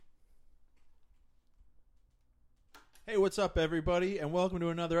Hey, what's up, everybody, and welcome to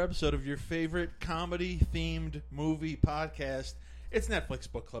another episode of your favorite comedy-themed movie podcast. It's Netflix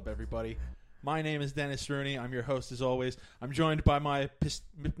Book Club, everybody. My name is Dennis Rooney. I'm your host, as always. I'm joined by my,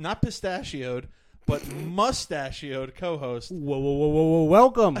 not pistachioed, but mustachioed co-host. Whoa.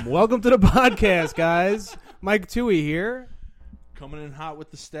 Welcome to the podcast, guys. Mike Toohey here. Coming in hot with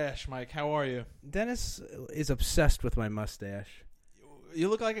the stash, Mike. How are you? Dennis is obsessed with my mustache. You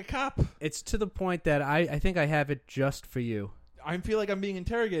look like a cop. It's to the point that I think I have it just for you. I feel like I'm being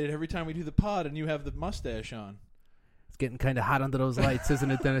interrogated every time we do the pod and you have the mustache on. It's getting kind of hot under those lights, isn't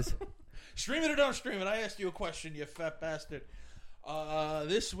it, Dennis? Stream it or don't stream it. I asked you a question, you fat bastard.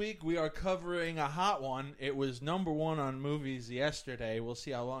 This week we are covering a hot one. It was number one on movies yesterday. We'll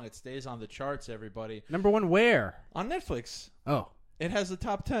see how long it stays on the charts, everybody. Number one where? On Netflix. Oh. It has the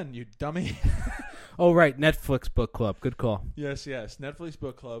top 10, you dummy. Oh, right. Netflix Book Club. Good call. Yes. Netflix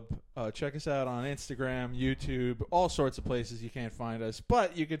Book Club. Check us out on Instagram, YouTube, all sorts of places you can't find us.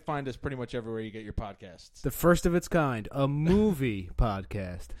 But you can find us pretty much everywhere you get your podcasts. The first of its kind. A movie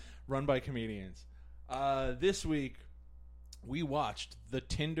podcast. Run by comedians. This week, we watched The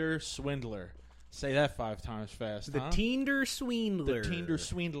Tinder Swindler. Say that 5 times fast, The Tinder Swindler. The Tinder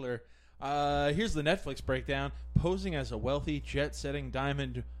Swindler. Here's the Netflix breakdown. Posing as a wealthy, jet-setting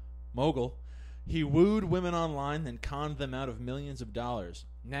diamond mogul, he wooed women online, then conned them out of millions of dollars.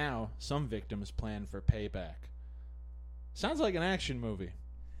 Now, some victims plan for payback. Sounds like an action movie.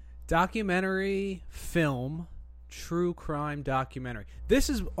 Documentary, film, true crime documentary. This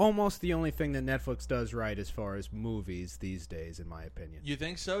is almost the only thing that Netflix does right as far as movies these days, in my opinion. You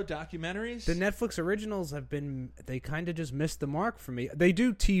think so? Documentaries? The Netflix originals they kind of just missed the mark for me. They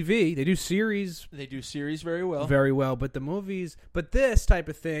do TV, they do series. They do series very well. Very well, but the movies, but this type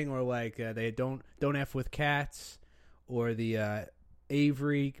of thing, or like they don't F with Cats, or the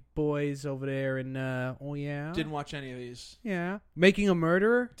Avery boys over there in oh yeah. Didn't watch any of these. Yeah. Making a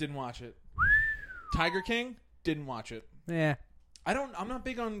Murderer? Didn't watch it. Tiger King? Didn't watch it. Yeah. I'm not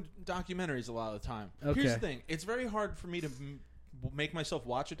big on documentaries a lot of the time. Okay. Here's the thing. It's very hard for me to make myself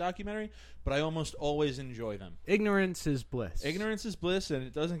watch a documentary, but I almost always enjoy them. Ignorance is bliss. Ignorance is bliss, and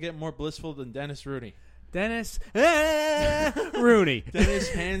it doesn't get more blissful than Dennis Rooney. Dennis Rooney. Dennis,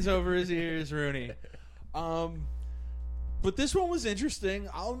 hands over his ears, Rooney. But this one was interesting.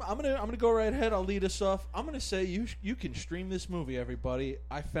 I'm gonna go right ahead. I'll lead us off. I'm gonna say you can stream this movie, everybody.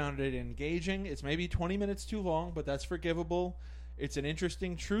 I found it engaging. It's maybe 20 minutes too long, but that's forgivable. It's an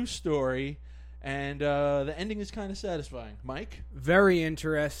interesting, true story, and the ending is kind of satisfying. Mike? Very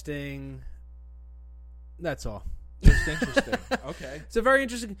interesting. That's all. Just interesting. Okay. It's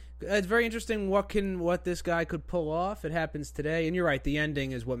very interesting what this guy could pull off. It happens today, and you're right. The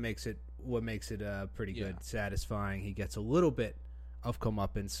ending is what makes it pretty good, satisfying. He gets a little bit of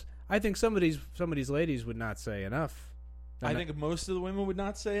comeuppance. I think some of these ladies would not say enough. I think most of the women would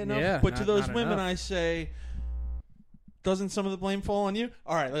not say enough. Yeah, but to those not women, enough. I say, doesn't some of the blame fall on you?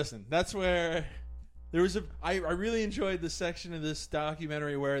 All right, listen. That's where there was I really enjoyed the section of this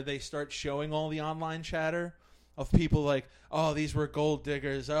documentary where they start showing all the online chatter of people like, oh, these were gold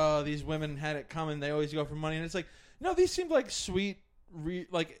diggers. Oh, these women had it coming. They always go for money. And it's like, no, these seemed like sweet,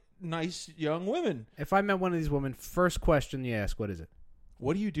 nice young women. If I met one of these women, first question you ask, what is it?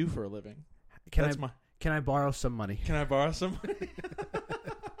 What do you do for a living? Can I borrow some money? Can I borrow some money?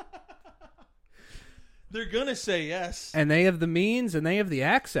 They're gonna say yes, and they have the means and they have the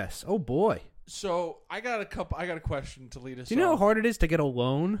access. Oh boy! So I got a question to lead us. Do you know off. how hard it is to get a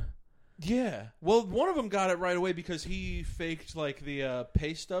loan? Yeah. Well, one of them got it right away because he faked like the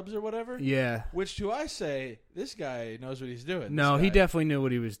pay stubs or whatever. Yeah. Which to I say, this guy knows what he's doing. No, he definitely knew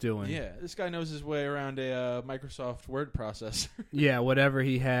what he was doing. Yeah, this guy knows his way around a Microsoft Word processor. Yeah, whatever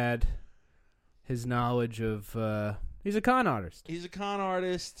he had, his knowledge of. He's a con artist. He's a con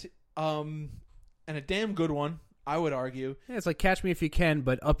artist, and a damn good one, I would argue. Yeah, it's like Catch Me If You Can,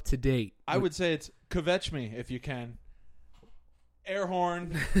 but up to date. I would say it's Kvetch Me If You Can. Air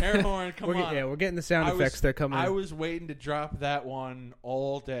horn, come on. Yeah, we're getting the sound effects. They're coming. I was waiting to drop that one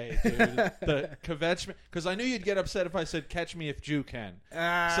all day, dude. The Kvetch Me, because I knew you'd get upset if I said Catch Me If Jew Can. So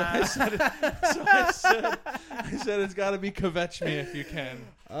I said it's got to be Kvetch Me If You Can.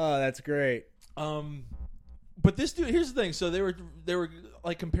 Oh, that's great. But this dude, here's the thing. So they were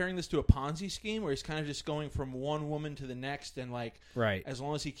like comparing this to a Ponzi scheme where he's kind of just going from one woman to the next, and like, right. As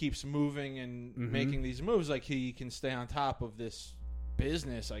long as he keeps moving and making these moves, like he can stay on top of this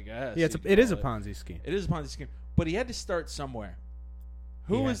business, I guess. Yeah, it is a Ponzi scheme. It is a Ponzi scheme, but he had to start somewhere.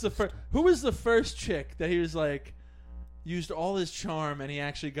 Who was the first chick that he was like used all his charm and he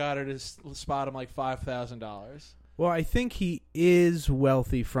actually got her to spot him like $5,000? Well, I think he is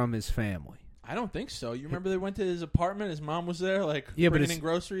wealthy from his family. I don't think so. You remember they went to his apartment? His mom was there, like bringing in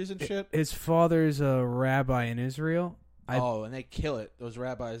groceries and shit. His father's a rabbi in Israel. And they kill it. Those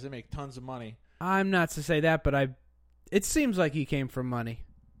rabbis, they make tons of money. I'm not to say that, but it seems like he came from money.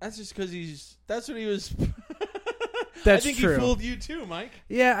 That's just because that's what he was. That's I think true. He fooled you too, Mike.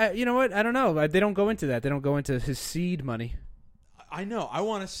 Yeah, you know what? I don't know. They don't go into that. They don't go into his seed money. I know. I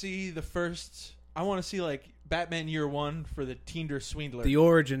want to see I want to see like Batman Year One for the Tinder Swindler. The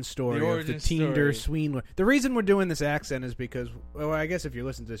origin story of the Tinder Swindler. The reason we're doing this accent is because, well, I guess if you're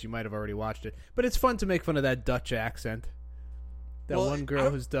listening to this, you might have already watched it. But it's fun to make fun of that Dutch accent. That one girl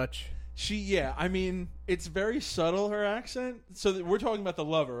who's Dutch. I mean, it's very subtle, her accent. So we're talking about the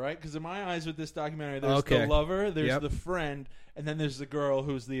lover, right? Because in my eyes with this documentary, there's the lover, there's the friend, and then there's the girl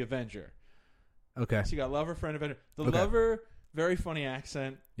who's the Avenger. Okay. So you got lover, friend, Avenger. The lover, very funny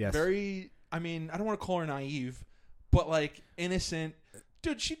accent. Yes. Very, I mean, I don't want to call her naive, but like innocent.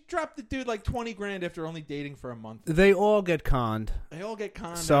 Dude, she dropped the dude like $20,000 after only dating for a month. They all get conned.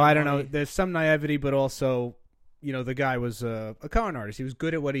 So I don't know. There's some naivety, but also, you know, the guy was a con artist. He was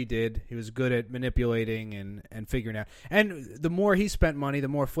good at what he did. He was good at manipulating and figuring out. And the more he spent money, the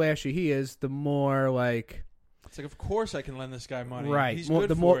more flashy he is, the more like... It's like, of course I can lend this guy money. Right. He's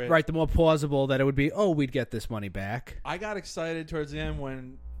good for it. Right, the more plausible that it would be, we'd get this money back. I got excited towards the end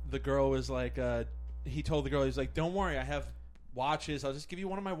when the girl was like, he told the girl, he's like, don't worry, I have watches. I'll just give you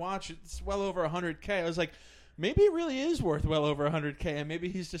one of my watches. It's well over $100K. I was like... Maybe it really is worth well over $100K, and maybe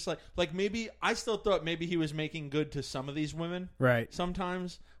he's just like maybe I still thought maybe he was making good to some of these women, right?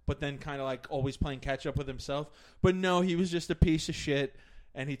 Sometimes, but then kind of like always playing catch up with himself. But no, he was just a piece of shit,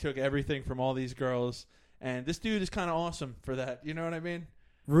 and he took everything from all these girls. And this dude is kind of awesome for that. You know what I mean?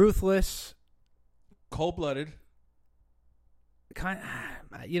 Ruthless, cold-blooded.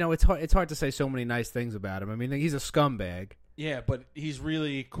 You know, it's hard to say so many nice things about him. I mean, he's a scumbag. Yeah, but he's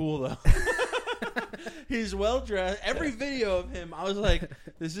really cool though. He's well dressed. Every video of him, I was like,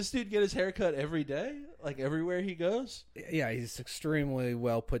 does this dude get his hair cut every day? Like everywhere he goes? Yeah, he's extremely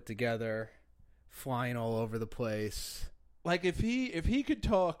well put together, flying all over the place. Like if he could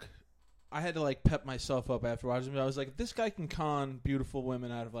talk, I had to like pep myself up after watching him. I was like, if this guy can con beautiful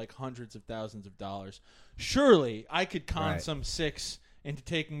women out of like hundreds of thousands of dollars, surely I could con some six into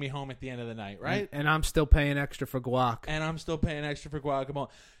taking me home at the end of the night, right? And I'm still paying extra for guac. And I'm still paying extra for guacamole.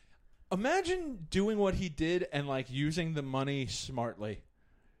 Imagine doing what he did and like using the money smartly.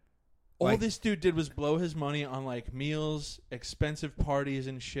 All this dude did was blow his money on like meals, expensive parties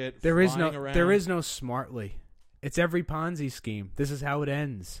and shit. There is no smartly. It's every Ponzi scheme. This is how it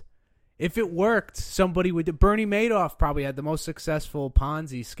ends. If it worked, somebody would. Bernie Madoff probably had the most successful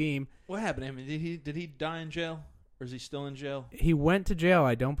Ponzi scheme. What happened to him? Did he die in jail, or is he still in jail? He went to jail.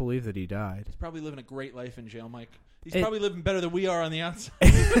 I don't believe that he died. He's probably living a great life in jail, Mike. He's probably living better than we are on the outside.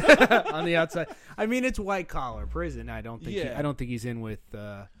 On the outside, I mean, it's white collar prison. I don't think he's in with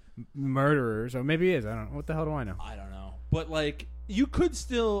murderers, or maybe he is. I don't know. What the hell do I know? I don't know. But like, you could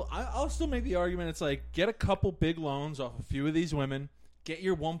still. I'll still make the argument. It's like get a couple big loans off a few of these women. Get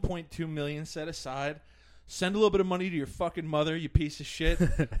your $1.2 million set aside. Send a little bit of money to your fucking mother, you piece of shit.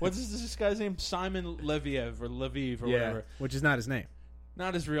 What's this guy's name? Simon Leviev or whatever. Which is not his name.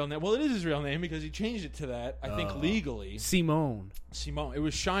 Not his real name. Well, it is his real name because he changed it to that, I think, legally. Simone. It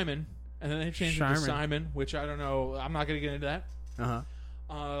was Shimon, and then they changed it to Simon, which I don't know. I'm not going to get into that.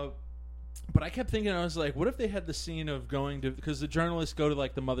 But I kept thinking, I was like, what if they had the scene of going to... Because the journalists go to,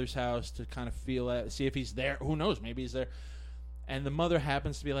 like, the mother's house to kind of see if he's there. Who knows? Maybe he's there. And the mother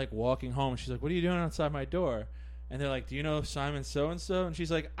happens to be, like, walking home. She's like, what are you doing outside my door? And they're like, do you know Simon so-and-so? And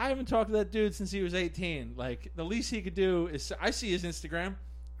she's like, I haven't talked to that dude since he was 18. Like, the least he could do is... I see his Instagram.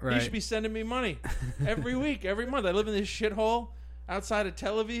 Right. He should be sending me money every week, every month. I live in this shithole outside of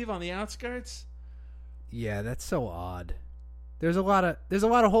Tel Aviv on the outskirts. Yeah, that's so odd. There's a lot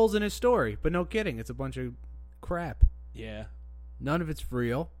of holes in his story, but no kidding. It's a bunch of crap. Yeah. None of it's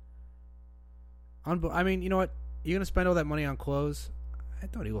real. I mean, you know what? You're going to spend all that money on clothes? I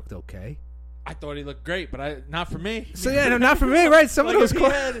thought he looked okay. I thought he looked great, but not for me. So yeah, no, not for me, right? Some of those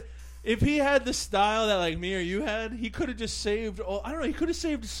clothes. If he had the style that like me or you had, he could have just saved. I don't know. He could have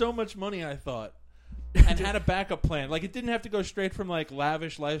saved so much money. I thought, and had a backup plan. Like it didn't have to go straight from like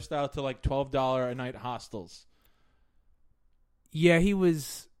lavish lifestyle to like $12 a night hostels. Yeah, he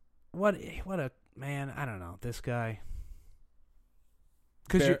was. What a man! I don't know this guy.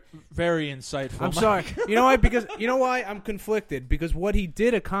 Very insightful. I'm sorry. You know why? Because you know why I'm conflicted. Because what he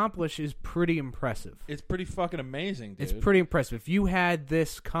did accomplish is pretty impressive. It's pretty fucking amazing, dude. It's pretty impressive. If you had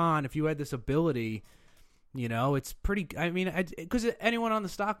this ability, You know, it's pretty. I mean, because anyone on the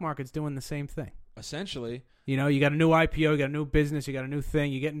stock market's doing the same thing. Essentially. You know, you got a new IPO, you got a new business, you got a new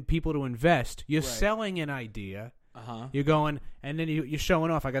thing. You're getting people to invest. You're selling an idea. You're going, and then you're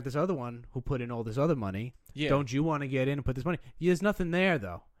showing off. I got this other one who put in all this other money. Yeah. Don't you want to get in and put this money? There's nothing there,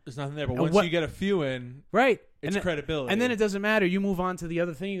 though. There's nothing there. But once you get a few in, it's credibility. And then it doesn't matter. You move on to the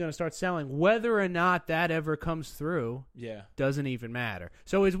other thing you're going to start selling. Whether or not that ever comes through doesn't even matter.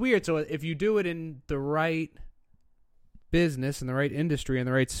 So it's weird. So if you do it in the right business, in the right industry, in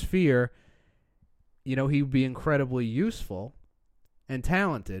the right sphere, you know, he would be incredibly useful and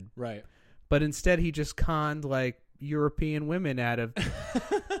talented. Right. But instead he just conned like European women out of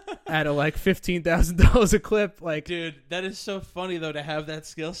like $15,000 a clip. Like, dude, that is so funny though to have that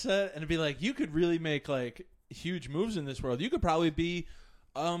skill set and to be like, you could really make like huge moves in this world. You could probably be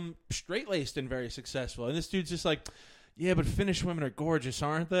straight laced and very successful. And this dude's just like, yeah, but Finnish women are gorgeous,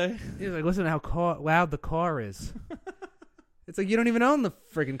 aren't they? He's like, listen to how loud the car is. It's like you don't even own the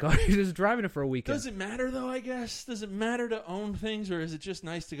freaking car. You're just driving it for a weekend. Does it matter, though, I guess? Does it matter to own things, or is it just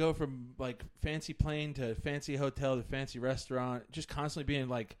nice to go from, like, fancy plane to fancy hotel to fancy restaurant, just constantly being,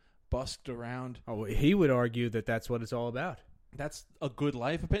 like, busked around? Oh, he would argue that that's what it's all about. That's a good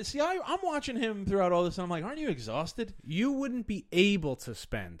life. See, I'm watching him throughout all this, and I'm like, aren't you exhausted? You wouldn't be able to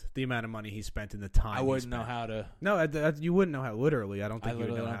spend the amount of money he spent in the time I wouldn't know how to. No, you wouldn't know how. Literally, I don't think you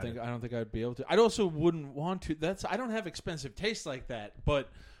would know how to. I don't think I'd be able to. I also wouldn't want to. I don't have expensive tastes like that,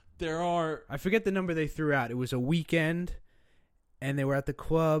 but there are. I forget the number they threw out. It was a weekend, and they were at the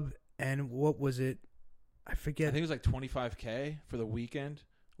club, and what was it? I forget. I think it was like $25K for the weekend.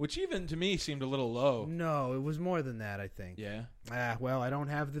 Which even to me seemed a little low. No, it was more than that, I think. Yeah. Well, I don't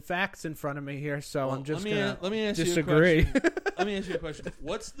have the facts in front of me here, so I'm just going to disagree. Let me ask you a question.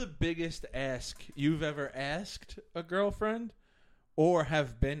 What's the biggest ask you've ever asked a girlfriend or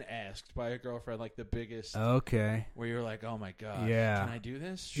have been asked by a girlfriend, like the biggest? Okay. Where you're like, oh, my God. Yeah. Can I do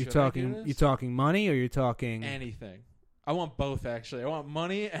this? You're talking money or you're talking? Anything. I want both, actually. I want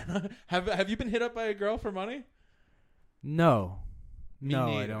money. And have you been hit up by a girl for money? No.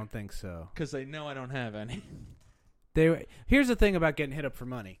 No, neither. I don't think so. Because they know I don't have any. Here's the thing about getting hit up for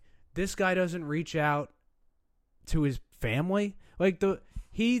money. This guy doesn't reach out to his family. Like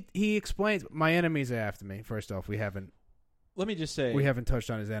he explains, my enemies are after me. First off, let me just say, we haven't touched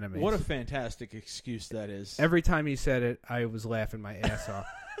on his enemies. What a fantastic excuse that is. Every time he said it, I was laughing my ass off.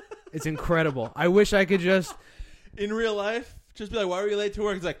 It's incredible. I wish I could just in real life just be like, why were you late to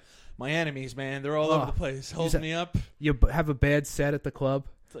work? It's like, my enemies, man, they're all over the place. Hold me up. You have a bad set at the club.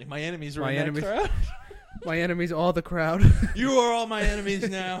 It's like my enemies are in that crowd. My enemies, all the crowd. You are all my enemies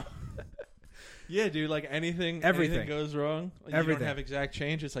now. Yeah, dude. Like anything goes wrong. Like you don't have exact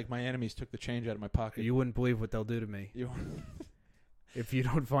change. It's like my enemies took the change out of my pocket. You wouldn't believe what they'll do to me if you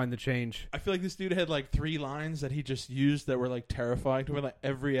don't find the change. I feel like this dude had like 3 lines that he just used that were like terrifying to him. Like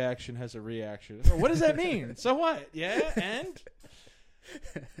every action has a reaction. What does that mean? So what? Yeah, and.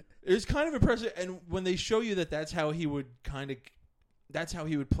 It was kind of impressive, and when they show you that's how he would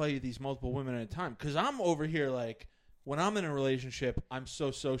play these multiple women at a time. Because I'm over here like, when I'm in a relationship, I'm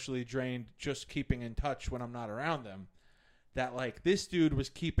so socially drained just keeping in touch when I'm not around them. That like this dude was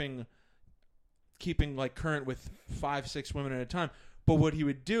keeping like current with 5-6 women at a time. But what he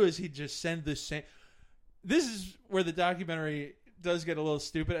would do is he'd just send the same. This is where the documentary does get a little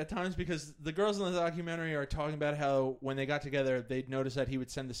stupid at times because the girls in the documentary are talking about how when they got together they'd notice that he would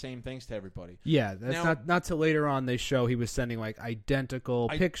send the same things to everybody. Yeah, that's not till later on they show he was sending like identical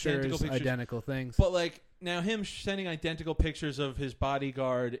pictures, identical things. But like now him sending identical pictures of his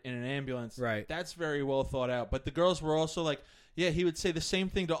bodyguard in an ambulance, right? That's very well thought out. But the girls were also like, yeah, he would say the same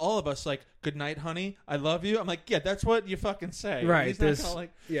thing to all of us, like, good night, honey, I love you. I'm like, yeah, that's what you fucking say. Right. He's not gonna,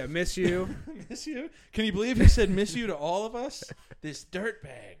 like, yeah, miss you. Miss you? Can you believe he said miss you to all of us? This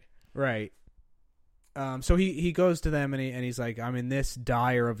dirtbag. Right. So he goes to them and he's like, I'm in this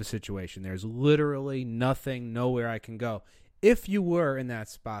dire of a situation. There's literally nothing, nowhere I can go. If you were in that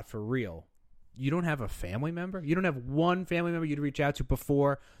spot for real, you don't have a family member? You don't have one family member you'd reach out to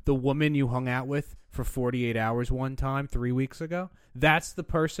before the woman you hung out with for 48 hours one time 3 weeks ago? That's the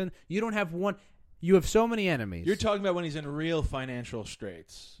person? You don't have one. You have so many enemies. You're talking about when he's in real financial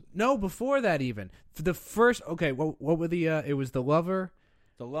straits. No, before that even. For the first, okay, what were the, it was the lover.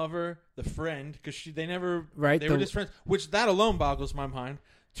 The lover, the friend, because they never, right, they were just friends, which that alone boggles my mind.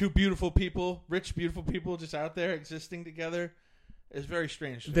 2 beautiful people, rich, beautiful people just out there existing together. It's very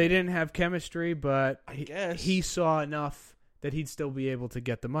strange. They didn't have chemistry, but I guess he saw enough that he'd still be able to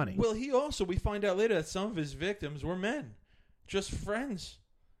get the money. Well, we find out later that some of his victims were men. Just friends.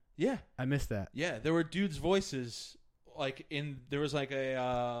 Yeah. I missed that. Yeah, there were dudes' voices. There was like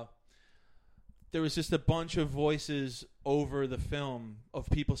a, there was just a bunch of voices over the film of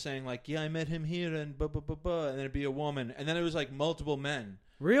people saying like, yeah, I met him here and blah, blah, blah, blah, and then it'd be a woman. And then it was like multiple men.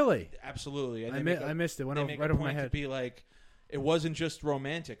 Really? Absolutely. And I missed it. Went they over, make right a over my point to head. be like, it wasn't just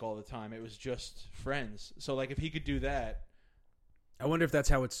romantic all the time. It was just friends. So like if he could do that. I wonder if that's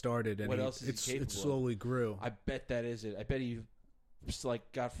how it started. And what else is he capable it slowly grew. I bet that is it. I bet he just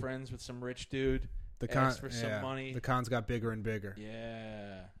like got friends with some rich dude. The asked for some money. The cons got bigger and bigger.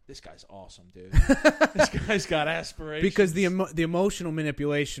 Yeah, this guy's awesome, dude. This guy's got aspirations. Because the emotional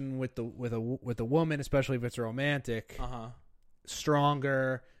manipulation with the woman, especially if it's romantic,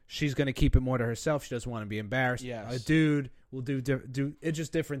 stronger. She's going to keep it more to herself. She doesn't want to be embarrassed. Yes. A dude will do it's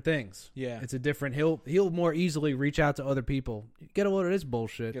just different things. Yeah, it's a different. He'll more easily reach out to other people. Get a load of this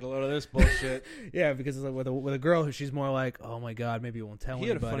bullshit. Get a load of this bullshit. Yeah, because it's like with a girl who she's more like, oh my god, maybe you won't tell anybody.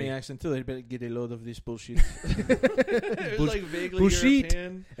 He had a funny accent too. They better get a load of this bullshit. It was like vaguely bullshit.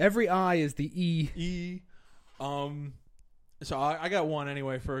 European. Every I is the E. E. So I got one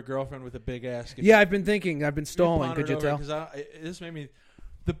anyway for a girlfriend with a big ass. Yeah, I've been thinking. I've been stalling. Could you tell? Because this made me.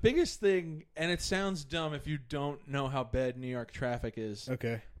 The biggest thing, and it sounds dumb if you don't know how bad New York traffic is.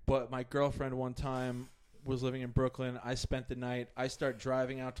 Okay. But my girlfriend one time was living in Brooklyn. I spent the night. I start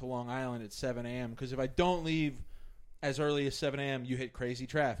driving out to Long Island at 7 a.m. because if I don't leave as early as 7 a.m., you hit crazy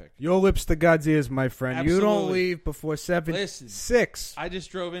traffic. Your lips to God's ears, my friend. Absolutely. You don't leave before 7. Listen, 6. I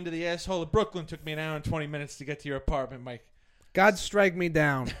just drove into the asshole of Brooklyn. Took me an hour and 20 minutes to get to your apartment, Mike. God strike me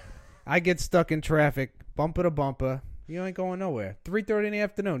down. I get stuck in traffic, bumper to bumper. You ain't going nowhere. 3:30 in the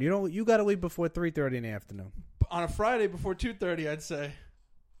afternoon. You got to leave before 3:30 in the afternoon. On a Friday before 2:30, I'd say.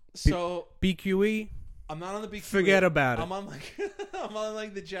 So BQE. I'm not on the BQE. Forget about it. I'm on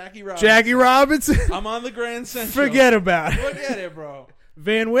like the Jackie Robinson. Jackie Robinson. I'm on the Grand Central. Forget about it. Forget it, bro.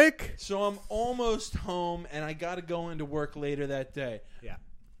 Van Wyck. So I'm almost home, and I got to go into work later that day. Yeah.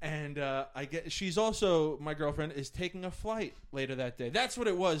 And she's also, my girlfriend is taking a flight later that day. That's what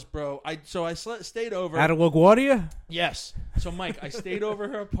it was, bro. I stayed over. Out of LaGuardia? Yes. So Mike, I stayed over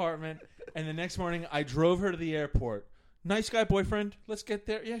her apartment, and the next morning I drove her to the airport. Nice guy boyfriend. Let's get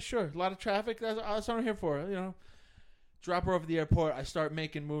there. Yeah, sure. A lot of traffic. That's what I'm here for. You know. Drop her over the airport. I start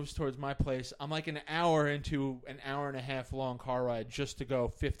making moves towards my place. I'm like an hour into an hour and a half long car ride just to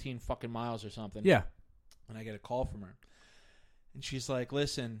go 15 fucking miles or something. Yeah. And I get a call from her. And she's like,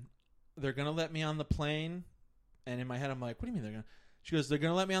 listen, they're going to let me on the plane. And in my head, I'm like, what do you mean they're going to? She goes, they're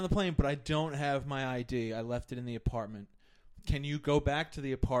going to let me on the plane, but I don't have my ID. I left it in the apartment. Can you go back to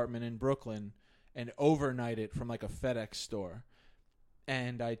the apartment in Brooklyn and overnight it from like a FedEx store?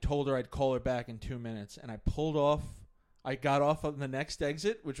 And I told her I'd call her back in 2 minutes. And I pulled off. I got off on the next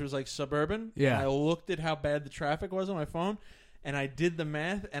exit, which was like suburban. Yeah. And I looked at how bad the traffic was on my phone. And I did the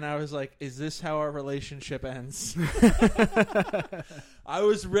math, and I was like, is this how our relationship ends? I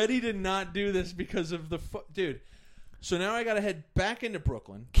was ready to not do this because of the... Dude, so now I got to head back into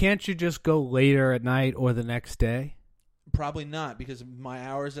Brooklyn. Can't you just go later at night or the next day? Probably not, because my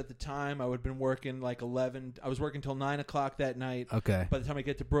hours at the time, I would have been working like 11... I was working till 9 o'clock that night. Okay. By the time I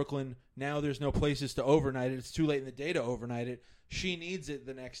get to Brooklyn, now there's no places to overnight it. It's too late in the day to overnight it. She needs it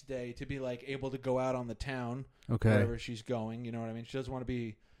the next day to be like able to go out on the town. Okay. Wherever she's going, you know what I mean? She doesn't want to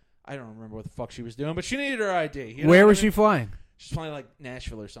be... I don't remember what the fuck she was doing, but she needed her ID. You know Where was I mean? she flying? She's flying like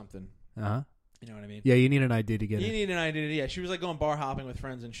Nashville or something. Uh-huh. You know what I mean? Yeah, you need an ID to get You it. need an ID. Yeah, she was like going bar hopping with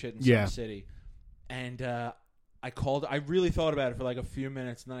friends and shit in Yeah. some city. And I called... I really thought about it for like a few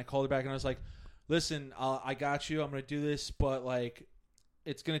minutes, and then I called her back, and I was like, listen, I got you. I'm going to do this, but like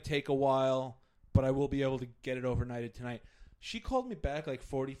it's going to take a while, but I will be able to get it overnighted tonight. She called me back like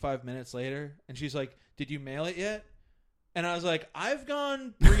 45 minutes later, and she's like, did you mail it yet? And I was like, I've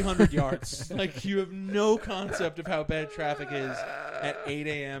gone 300 yards. Like, you have no concept of how bad traffic is at 8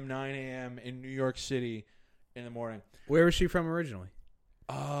 a.m., 9 a.m. in New York City in the morning. Where was she from originally?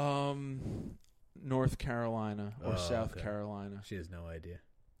 North Carolina or South okay. Carolina. She has no idea.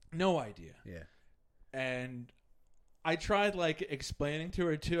 No idea. Yeah. And I tried, like, explaining to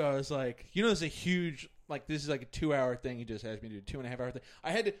her, too. I was like, you know, there's a huge... Like, this is like a 2-hour thing he just asked me to do, 2.5-hour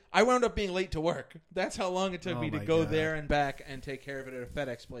thing. I wound up being late to work. That's how long it took me to go there and back and take care of it at a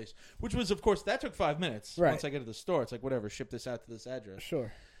FedEx place. Which was, of course, that took 5 minutes. Right. Once I get to the store, it's like, whatever, ship this out to this address.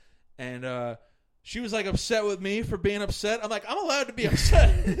 Sure. And she was, like, upset with me for being upset. I'm like, I'm allowed to be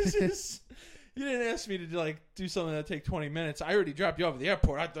upset. You didn't ask me to, like, do something that take 20 minutes. I already dropped you off at the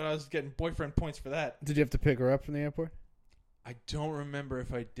airport. I thought I was getting boyfriend points for that. Did you have to pick her up from the airport? I don't remember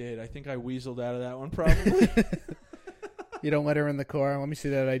if I did. I think I weaseled out of that one probably. You don't let her in the car? Let me see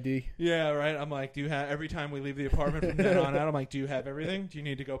that ID. Yeah, right. I'm like, do you have... Every time we leave the apartment from then on out, I'm like, do you have everything? Do you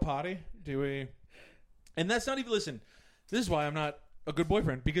need to go potty? Do we... And that's not even... Listen, this is why I'm not a good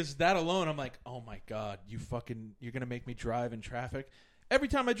boyfriend, because that alone, I'm like, oh my God, you're going to make me drive in traffic. Every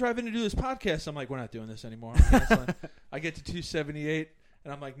time I drive in to do this podcast, I'm like, we're not doing this anymore. I'm canceling. I get to 278,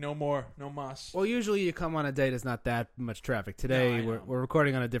 and I'm like, no more, no mas. Well, usually you come on a day there's not that much traffic. Today, we're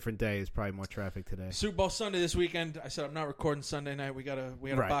recording on a different day. It's probably more traffic today. Super Bowl Sunday this weekend. I said I'm not recording Sunday night. We got a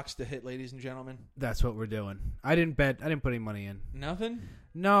box to hit, ladies and gentlemen. That's what we're doing. I didn't bet. I didn't put any money in. Nothing?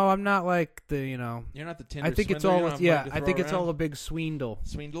 No, I'm not like the, You're not the Tinder I think it's swindler, all, I think it's all a big swindle.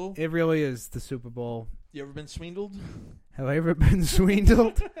 Swindle? It really is the Super Bowl. You ever been swindled? Have I ever been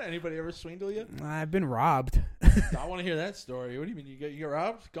swindled? Anybody ever swindle you? I've been robbed. I want to hear that story. What do you mean? You got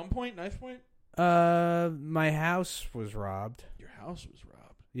robbed? Gunpoint? Knife point? My house was robbed. Your house was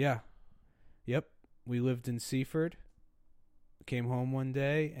robbed? Yeah. Yep. We lived in Seaford. Came home one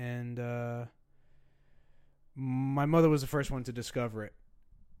day, and my mother was the first one to discover it.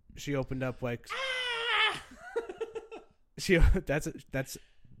 She opened up like... That's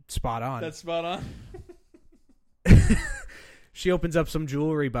spot on. That's spot on. She opens up some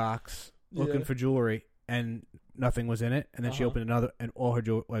jewelry box looking for jewelry, and nothing was in it. And then she opened another, and all her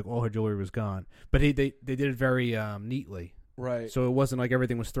jewelry was gone. But they did it very neatly, right? So it wasn't like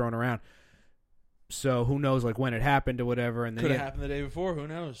everything was thrown around. So who knows, like when it happened or whatever? And then could have happened the day before. Who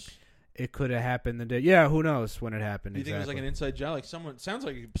knows? It could have happened the day. Yeah, who knows when it happened? Do you think it was like an inside job? Like sounds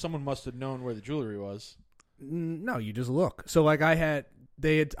like someone must have known where the jewelry was. No, you just look. So like I had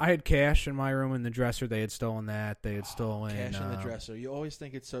cash in my room in the dresser. They had stolen that. They had stolen cash in the dresser. You always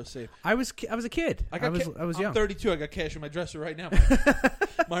think it's so safe. I was a kid. I was young. I'm 32. I got cash in my dresser right now.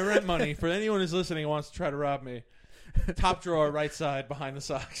 My rent money. For anyone who's listening and wants to try to rob me, top drawer, right side, behind the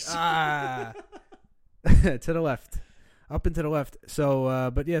socks. To the left, up and to the left. So,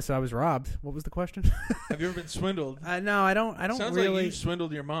 but yeah, so I was robbed. What was the question? Have you ever been swindled? No, I don't. Sounds really. Like you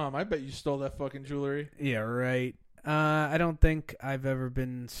swindled your mom. I bet you stole that fucking jewelry. Yeah, right. I don't think I've ever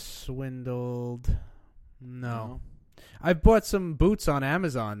been swindled. No. I've bought some boots on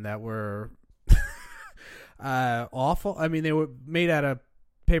Amazon that were awful. I mean, they were made out of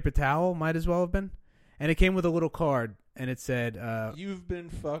paper towel, might as well have been. And it came with a little card, and it said... You've been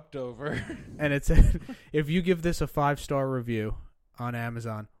fucked over. And it said, if you give this a 5-star review on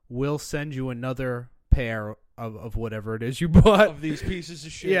Amazon, we'll send you another pair of whatever it is you bought. Of these pieces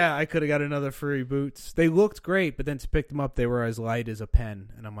of shit. Yeah, I could have got another free boots. They looked great, but then to pick them up, they were as light as a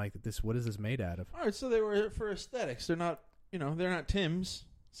pen. And I'm like, what is this made out of? All right, so they were for aesthetics. They're not, they're not Tim's,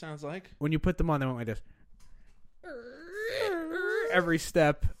 sounds like. When you put them on, they went like this. Every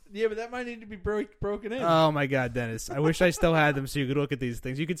step. Yeah, but that might need to be broken in. Oh, my God, Dennis. I wish I still had them so you could look at these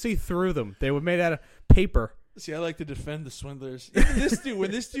things. You could see through them. They were made out of paper. See, I like to defend the swindlers. Even this dude,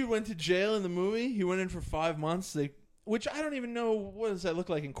 when this dude went to jail in the movie, he went in for 5 months. Which I don't even know, what does that look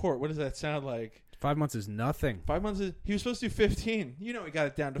like in court? What does that sound like? 5 months is nothing. 5 months is... He was supposed to do 15. He got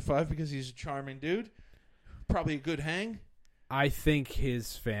it down to 5 because he's a charming dude. Probably a good hang. I think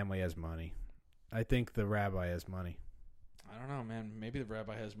his family has money. I think the rabbi has money. I don't know, man. Maybe the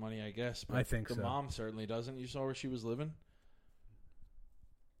rabbi has money, I guess. But I think so. The mom certainly doesn't. You saw where she was living?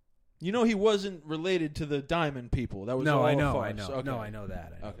 He wasn't related to the Diamond people. That was all a farce. Okay. No, I know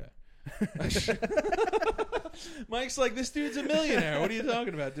that. Okay. Mike's like, this dude's a millionaire. What are you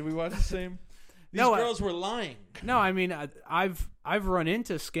talking about? Did we watch the same? These girls were lying. No, I mean, I've run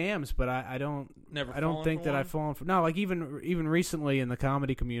into scams, but I don't think that I've fallen for. No, like even recently in the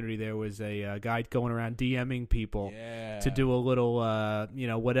comedy community, there was a guy going around DMing people to do a little,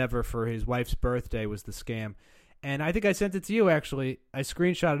 whatever for his wife's birthday was the scam. And I think I sent it to you, actually. I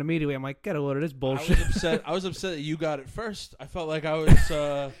screenshot it immediately. I'm like, get a load of this bullshit. I was upset that you got it first. I felt like I was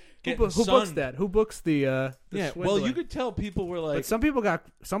getting Who books that? Who books the yeah, swindling? well, you could tell people were like... But some people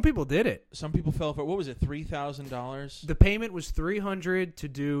did it. Some people fell for it. What was it, $3,000? The payment was $300 to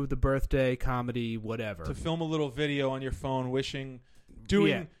do the birthday comedy, whatever. To film a little video on your phone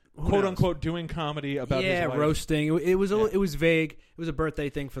doing... quote unquote doing comedy about his wife. Roasting. It was vague. It was a birthday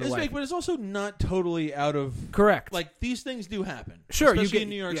thing for the wife. Vague, but it's also not totally out of correct. Like these things do happen. Sure, especially in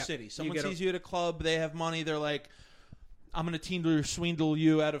New York City. Someone sees you at a club, they have money, they're like, I'm gonna Tinder swindle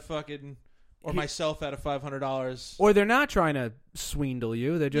you out of fucking myself out of $500. Or they're not trying to swindle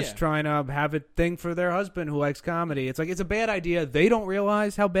you. They're just trying to have a thing for their husband who likes comedy. It's like it's a bad idea. They don't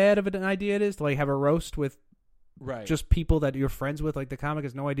realize how bad of an idea it is to like have a roast with just people that you're friends with. Like the comic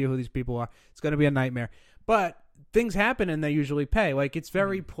has no idea who these people are. It's going to be a nightmare. But things happen and they usually pay. Like it's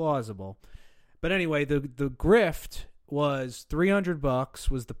very plausible. But anyway, the grift was $300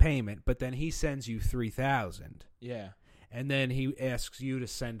 was the payment, but then he sends you $3,000. Yeah. And then he asks you to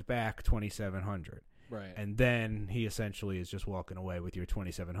send back $2,700. Right. And then he essentially is just walking away with your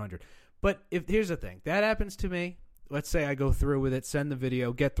 $2,700. But here's the thing. That happens to me let's say I go through with it, send the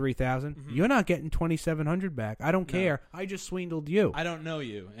video, get 3,000. Mm-hmm. You're not getting 2,700 back. I don't care. I just swindled you. I don't know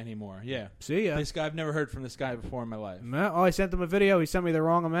you anymore. Yeah. See ya. This guy, I've never heard from this guy before in my life. Oh, I sent him a video. He sent me the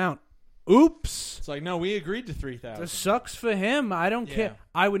wrong amount. Oops. It's like, no, we agreed to 3,000. This sucks for him. I don't care.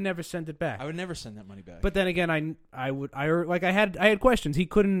 I would never send it back. I would never send that money back. But then again, I had questions. He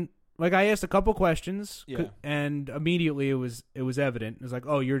couldn't. Like, I asked a couple questions, and immediately it was evident. It was like,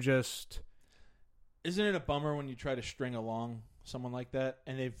 oh, you're just. Isn't it a bummer when you try to string along someone like that,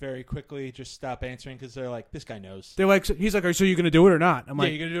 and they very quickly just stop answering because they're like, this guy knows. They're like, he's like, so you going to do it or not? I'm like,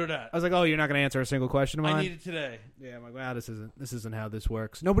 you're going to do it or not. I was like, oh, you're not going to answer a single question of mine? I need it today. Yeah, I'm like, wow, this isn't how this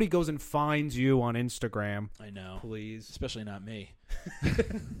works. Nobody goes and finds you on Instagram. I know. Please. Especially not me.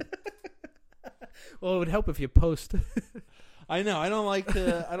 Well, it would help if you post. I know. I don't like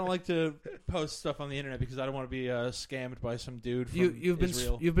to post stuff on the internet because I don't want to be scammed by some dude from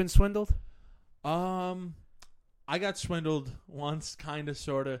Israel. You've been swindled? I got swindled once, kind of,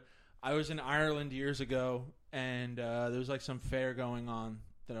 sort of. I was in Ireland years ago, and there was like some fair going on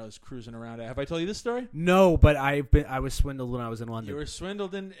that I was cruising around at. Have I told you this story? No, but I was swindled when I was in London. You were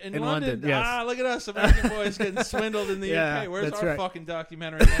swindled in London. Yes. Ah, look at us, American boys getting swindled in the UK. Where's our fucking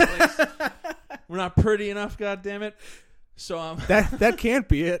documentary? We're not pretty enough, goddammit. So that can't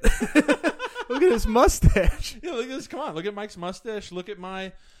be it. Look at his mustache. Yeah, look at this. Come on, look at Mike's mustache. Look at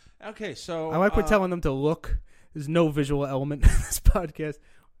my. Okay, so I like we're telling them to look. There's no visual element in this podcast.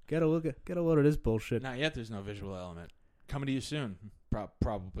 Get a load of this bullshit. Not yet. There's no visual element. Coming to you soon,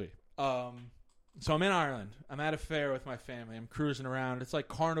 probably. So I'm in Ireland. I'm at a fair with my family. I'm cruising around. It's like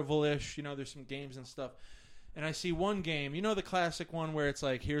carnival-ish. You know, there's some games and stuff. And I see one game. You know the classic one where it's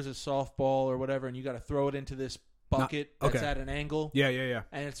like, here's a softball or whatever, and you got to throw it into this bucket that's at an angle. Yeah.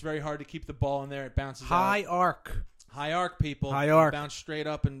 And it's very hard to keep the ball in there. It bounces High out. arc. High arc, people. High arc. Bounce straight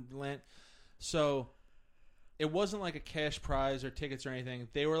up and land. So it wasn't like a cash prize or tickets or anything.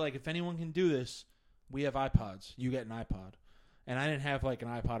 They were like, if anyone can do this, we have iPods. You get an iPod. And I didn't have like an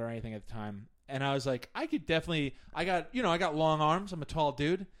iPod or anything at the time. And I was like, I could definitely, I got long arms. I'm a tall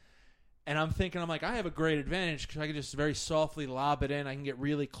dude. And I'm thinking, I have a great advantage because I could just very softly lob it in. I can get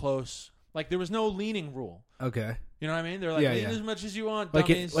really close. Like, there was no leaning rule. Okay. You know what I mean? They're like, lean as much as you want, like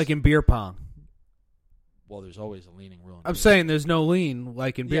dummies. like in beer pong. Well, there's always a leaning rule. I'm saying there's no lean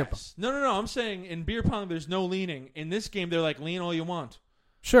like in beer pong. No. I'm saying in beer pong, there's no leaning. In this game, they're like, lean all you want.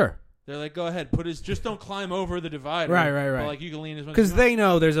 Sure. They're like, go ahead, just don't climb over the divider. Right. But like, you can lean as much as because you want. they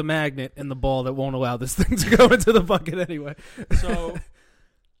know there's a magnet in the ball that won't allow this thing to go into the bucket anyway. So,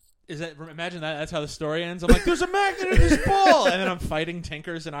 imagine that? That's how the story ends. I'm like, there's a magnet in this ball, and then I'm fighting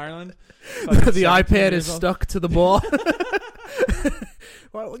tinkers in Ireland. The iPad is stuck to the ball.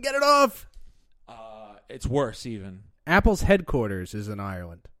 Well, get it off. It's worse even. Apple's headquarters is in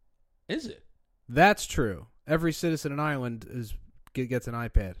Ireland. Is it? That's true. Every citizen in Ireland gets an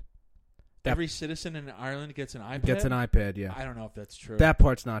iPad. Every citizen in Ireland gets an iPad? Gets an iPad, yeah. I don't know if that's true. That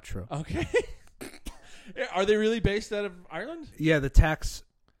part's not true. Okay. Are they really based out of Ireland? Yeah, the tax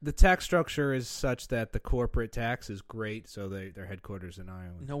structure is such that the corporate tax is great, so their headquarters in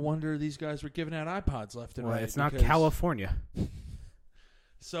Ireland. No wonder these guys were giving out iPods left and right. It's not California.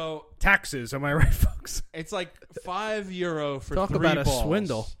 So taxes, am I right, folks? It's like €5 for Talk 3 about balls. A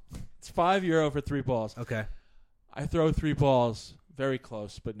swindle. It's €5 for 3 balls. Okay. I throw 3 balls, very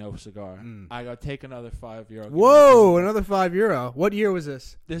close, but no cigar. I go take another €5. Whoa, another €5. What year was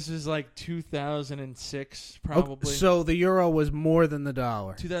this? This is like 2006, probably. So the euro was more than the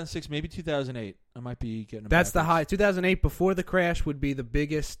dollar. 2006, maybe 2008. I might be getting. That's the high. 2008 before the crash would be the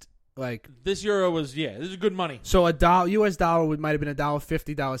biggest. Like this euro was, this is good money. So a U.S. dollar might have been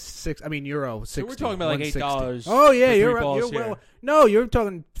 $1.50, $6. I mean euro. 60, so we're talking about like $8. Oh yeah, you're right. No, you're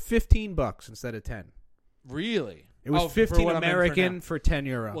talking $15 instead of 10. Really? It was 15 American for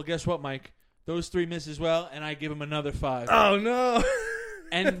 €10. Well, guess what, Mike? Those 3 miss as well, and I give him another 5. Oh no!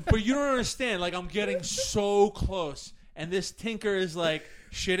 But you don't understand. Like I'm getting so close, and this tinker is like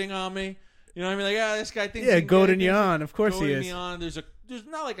shitting on me. You know what I mean? Like, this guy thinks. Yeah, goading you on. Of course he is. Goading me on. There's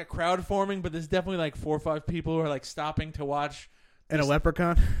not like a crowd forming, but there's definitely like 4 or 5 people who are like stopping to watch. And a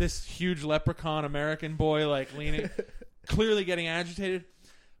leprechaun? This huge leprechaun American boy like leaning, clearly getting agitated.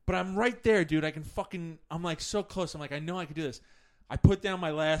 But I'm right there, dude. I'm like so close. I'm like, I know I could do this. I put down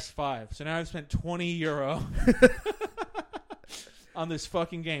my last 5. So now I've spent €20 on this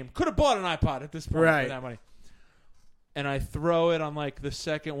fucking game. Could have bought an iPod at this point for that money. And I throw it on like the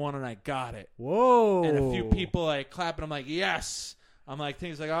second one, and I got it. Whoa! And a few people like clap, and I'm like, yes. I'm like,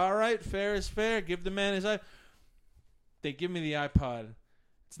 things like, all right, fair is fair. Give the man his iPod. They give me the iPod.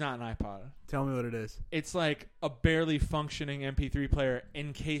 It's not an iPod. Tell me what it is. It's like a barely functioning MP3 player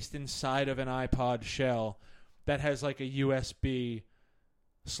encased inside of an iPod shell that has like a USB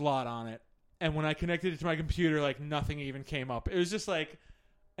slot on it. And when I connected it to my computer, like nothing even came up. It was just like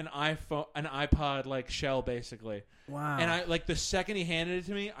an iPod like shell basically. Wow. And I like the second he handed it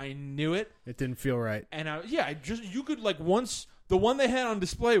to me, I knew it. It didn't feel right. And you could like once the one they had on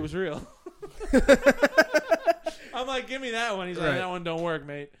display was real. I'm like, give me that one. He's like, that one don't work,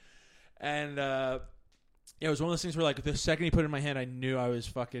 mate. And it was one of those things where like the second he put it in my hand, I knew I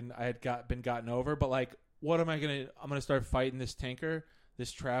had been gotten over. But like, what am I gonna? I'm gonna start fighting this tinker,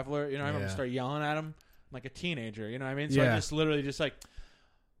 this traveler. You know, I'm gonna start yelling at him. I'm like a teenager. You know what I mean? So I just literally just like,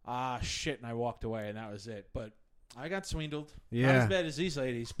 shit, and I walked away, and that was it. But I got swindled. Yeah. Not as bad as these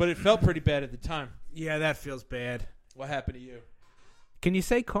ladies, but it felt pretty bad at the time. Yeah, that feels bad. What happened to you? Can you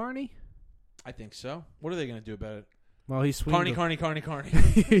say Carney? I think so. What are they going to do about it? Well, he swindled. Carney.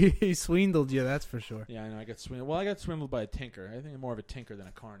 He swindled you, that's for sure. Yeah, I know. I got swindled. Well, I got swindled by a tinker. I think I'm more of a tinker than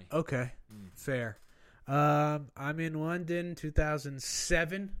a carny. Okay, fair. I'm in London,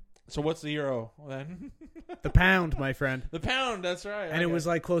 2007. So what's the euro then? The pound, my friend. The pound, that's right. And it was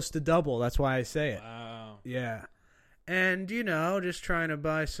like close to double. That's why I say it. Wow. Yeah. And, just trying to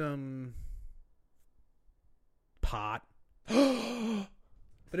buy some pot.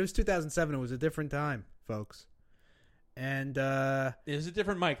 But it was 2007. It was a different time, folks. And it was a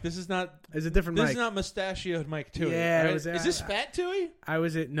different mic. This is not. It's a different mic. This is not mustachioed Mike Toohey. Yeah, right? Is this Fat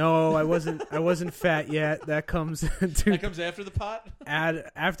Toohey? No, I wasn't. I wasn't fat yet. That comes. That comes after the pot.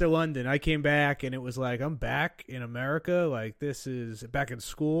 After London, I came back, and it was like I'm back in America. Like this is back in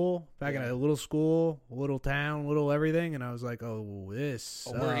school, back in a little school, little town, little everything. And I was like, oh, this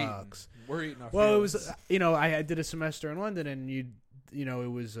sucks. We're eating our Well, feelings. it was. I did a semester in London, and it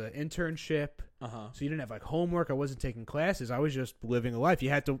was an internship. So you didn't have like homework. I wasn't taking classes. I was just living a life.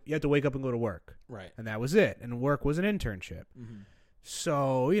 You had to wake up and go to work. Right. And that was it. And work was an internship. Mm-hmm.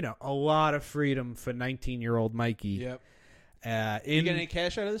 So, a lot of freedom for 19-year-old Mikey. Yep. You get any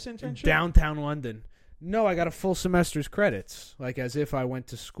cash out of this internship? Downtown London. No, I got a full semester's credits, like as if I went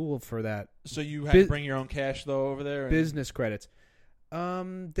to school for that. So you had to bring your own cash though over there? Business credits.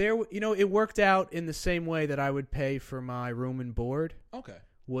 It worked out in the same way that I would pay for my room and board. Okay.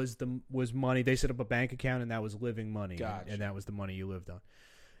 Was money. They set up a bank account, and that was living money. Gotcha. And that was the money you lived on.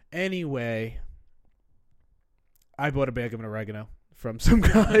 Anyway, I bought a bag of oregano from some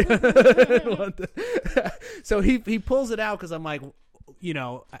guy in London. So he pulls it out because I'm like,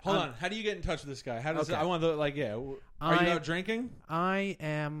 Hold on. How do you get in touch with this guy? How does I want to Are you out drinking? I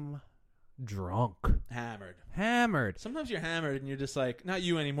am drunk. Hammered. Sometimes you're hammered and you're just like, not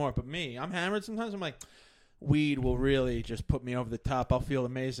you anymore, but me. I'm hammered sometimes. I'm like, weed will really just put me over the top. I'll feel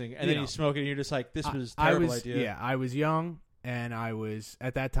amazing. And then you smoke it and you're just like, this was a terrible idea. Yeah, I was young and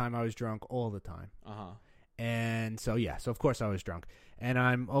at that time I was drunk all the time. And so of course I was drunk. And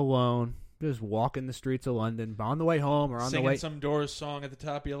I'm alone, just walking the streets of London on the way home or on Singing the way. some Doors song at the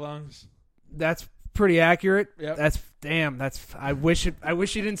top of your lungs. That's pretty accurate. Yep. I wish you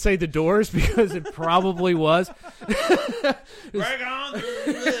didn't say the Doors because it probably was. Break on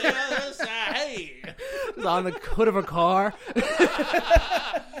through the other side. Hey. On the hood of a car.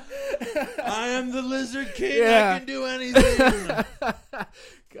 I am the Lizard King. I can do anything.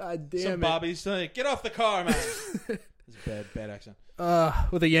 God damn Some it. Bobby's saying, get off the car, man. It's bad accent.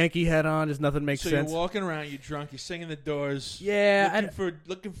 With a Yankee hat on, just nothing makes sense. So you're walking around, you're drunk, you're singing the Doors. Yeah.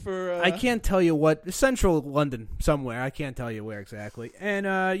 Looking for I can't tell you what. Central London, somewhere. I can't tell you where exactly. And,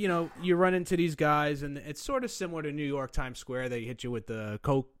 you run into these guys, and it's sort of similar to New York Times Square. They hit you with the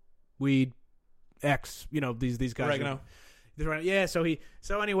coke, weed, X, these guys. Oregano. Yeah,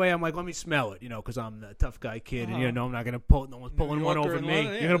 so anyway, I'm like, let me smell it, because I'm the tough guy kid, and no I'm not gonna pull. No one's pulling one over me.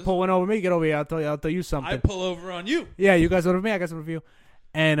 You're gonna pull one over me. Get over here. I'll tell you something. I pull over on you. Yeah, you guys over me. I got something for you.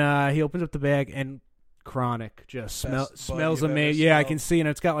 And he opens up the bag, and Chronic just smells amazing. Yeah, I can see, and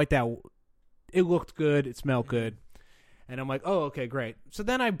it's got like that. It looked good. It smelled good, and I'm like, oh, okay, great. So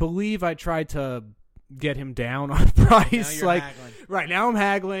then I believe I tried to get him down on price. Now you're haggling. Right now I'm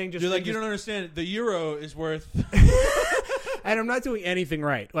haggling. You're like, you don't understand. The euro is worth. And I'm not doing anything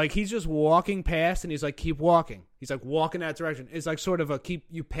right. Like, he's just walking past, and he's like, keep walking. He's like, walk in that direction. It's like sort of a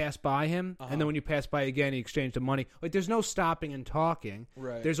you pass by him, and then when you pass by again, he exchanged the money. Like, there's no stopping and talking.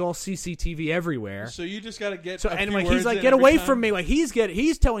 Right. There's all CCTV everywhere. So you just got to get. He's like, get away from me. Like,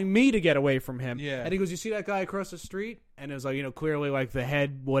 he's telling me to get away from him. Yeah. And he goes, you see that guy across the street? And it was like, clearly like the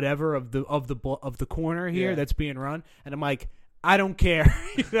head, whatever of the corner here that's being run. And I'm like, I don't care.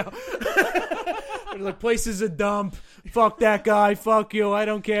 Like, place is a dump. Fuck that guy. Fuck you. I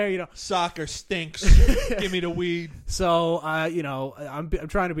don't care. Soccer stinks. Give me the weed. So, I'm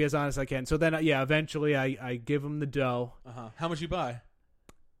trying to be as honest as I can. So then, eventually I give him the dough. How much you buy?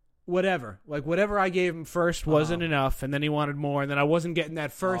 whatever. Like, whatever I gave him first wasn't enough, and then he wanted more, and then I wasn't getting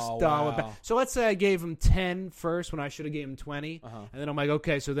that first dollar back. So let's say I gave him 10 first when I should have gave him 20, and then I'm like,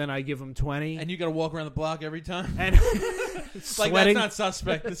 okay, so then I give him 20. And you got to walk around the block every time? And it's like, that's not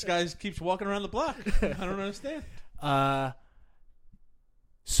suspect. This guy keeps walking around the block. I don't understand.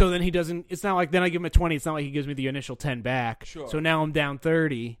 So then he doesn't, it's not like, then I give him a 20, it's not like he gives me the initial 10 back. Sure. So now I'm down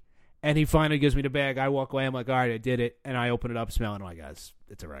 30, and he finally gives me the bag. I walk away, I'm like, all right, I did it, and I open it up, smelling, like, guys,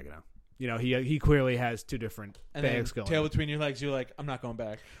 it's oregano. You know, he clearly has two different bags going. Tail between your legs, you're like, I'm not going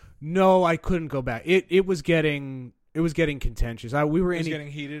back. No, I couldn't go back. It was getting contentious. It was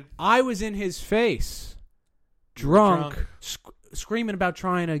getting heated. I was in his face, drunk. Screaming about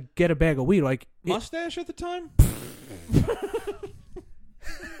trying to get a bag of weed. Like, mustache at the time?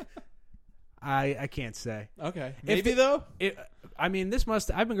 I can't say. Okay, maybe though. I've been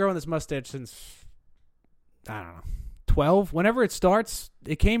growing this mustache since, I don't know, 12. Whenever it starts,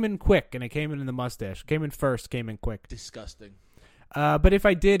 it came in quick, and it came in the mustache. Came in first, came in quick. Disgusting. But if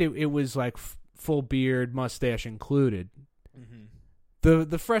I did, it was like full beard, mustache included. Mm-hmm.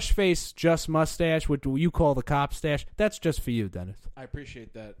 The fresh face, just mustache, what you call the cop stash, that's just for you, Dennis. I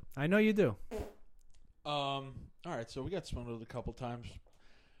appreciate that. I know you do. All right, so we got swindled a couple times.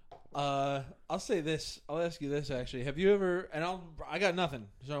 I'll say this. I'll ask you this, actually. Have you ever... And I got nothing,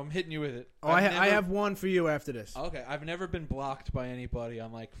 so I'm hitting you with it. I have one for you after this. Okay. I've never been blocked by anybody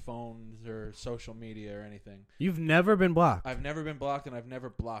on, like, phones or social media or anything. You've never been blocked? I've never been blocked, and I've never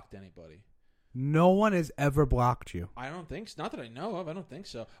blocked anybody. No one has ever blocked you? I don't think so. Not that I know of. I don't think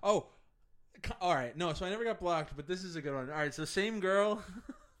so. Oh, all right. No, so I never got blocked, but this is a good one. All right, so same girl.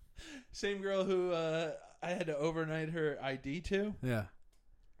 Same girl who I had to overnight her ID to. Yeah.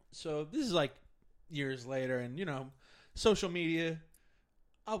 So this is like years later, and you know, social media.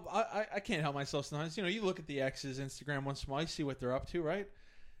 I can't help myself sometimes. You know, you look at the ex's Instagram once in a while, you see what they're up to, right?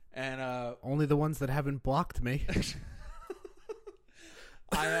 And only the ones that haven't blocked me.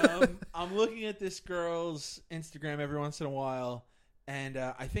 I'm looking at this girl's Instagram every once in a while, and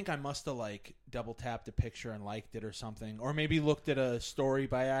I think I must have like double tapped a picture and liked it or something, or maybe looked at a story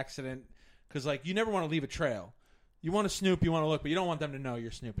by accident, because like you never want to leave a trail. You want to snoop, you want to look, but you don't want them to know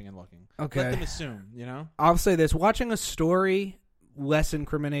you're snooping and looking. Okay. Let them assume, you know? I'll say this. Watching a story, less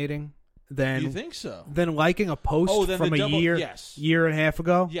incriminating than... You think so? Than liking a post from a year and a half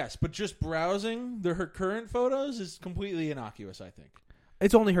ago? Yes, but just browsing her current photos is completely innocuous, I think.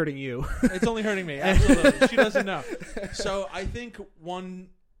 It's only hurting you. It's only hurting me, absolutely. She doesn't know. So I think it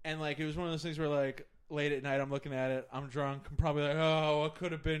was one of those things where like, late at night, I'm looking at it, I'm drunk, I'm probably like, oh, what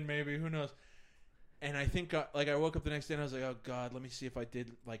could have been, maybe, who knows? And I think, I woke up the next day and I was like, oh, God, let me see if I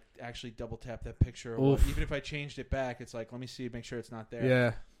did, like, actually double tap that picture. Or even if I changed it back, it's like, let me see, make sure it's not there.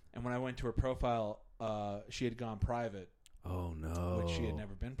 Yeah. And when I went to her profile, she had gone private. Oh, no. Which she had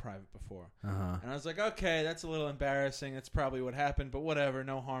never been private before. Uh-huh. And I was like, okay, that's a little embarrassing. That's probably what happened, but whatever.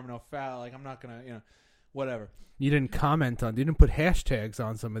 No harm, no foul. Like, I'm not going to, whatever. You didn't you didn't put hashtags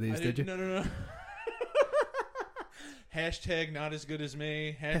on some of these, did you? No. Hashtag not as good as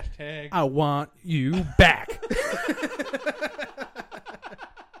me. Hashtag I want you back.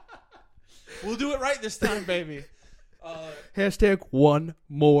 We'll do it right this time, baby. Hashtag one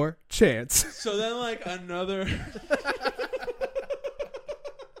more chance. So then, like, another...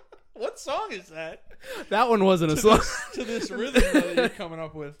 What song is that? That one wasn't a song. To this rhythm that you're coming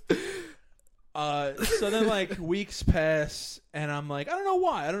up with. So then, like, weeks pass, and I'm like, I don't know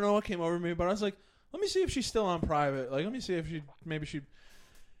why. I don't know what came over me, but I was like, let me see if she's still on private. Like, let me see if maybe she...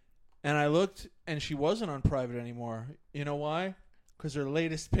 And I looked, and she wasn't on private anymore. You know why? Because her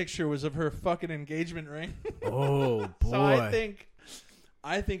latest picture was of her fucking engagement ring. Oh, boy. So I think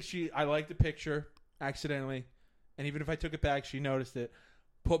I liked the picture accidentally. And even if I took it back, she noticed it.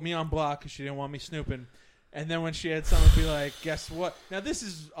 Put me on block because she didn't want me snooping. And then when she had someone be like, guess what? Now, this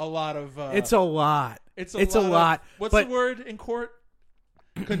is a lot of... it's a lot. It's a lot. What's the word in court?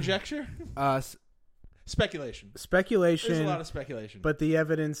 Conjecture? Speculation. Speculation. There's a lot of speculation. But the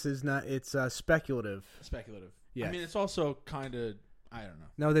evidence is not... It's speculative. Speculative. Yes. I mean, it's also kind of... I don't know.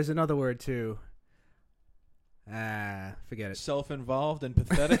 No, there's another word, too. Forget it. Self-involved and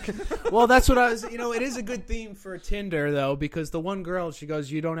pathetic. Well, that's what I was... it is a good theme for Tinder, though, because the one girl, she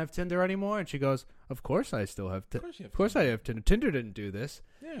goes, you don't have Tinder anymore? And she goes, of course I still have Tinder. Of course I have Tinder. Tinder didn't do this.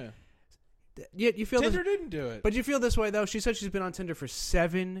 Yeah. You feel Tinder didn't do it. But you feel this way, though. She said she's been on Tinder for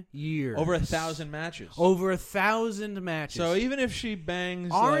 7 years. Over 1,000 matches. Over 1,000 matches. So even if she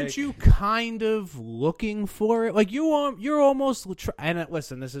bangs, aren't you kind of looking for it? Like you're almost. And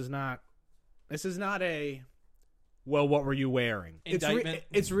listen, this is not a. Well, what were you wearing? Indictment.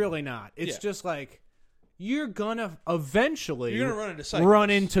 It's really not. It's just like you're gonna eventually run into cycles.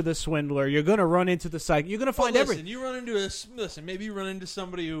 Run into the swindler. You're gonna run into the cycle. You're gonna find everything. You run into maybe you run into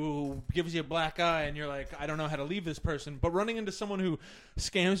somebody who gives you a black eye, and you're like, I don't know how to leave this person. But running into someone who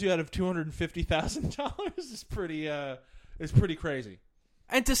scams you out of $250,000 is pretty crazy.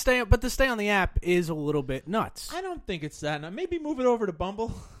 And to stay on the app is a little bit nuts. I don't think it's that. Maybe move it over to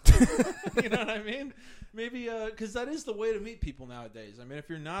Bumble. You know what I mean? Maybe because that is the way to meet people nowadays. I mean, if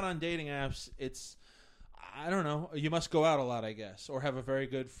you're not on dating apps, I don't know. You must go out a lot, I guess, or have a very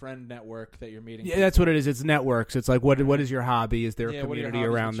good friend network that you're meeting. Yeah, that's what it is. It's networks. It's like what is your hobby? Is there a community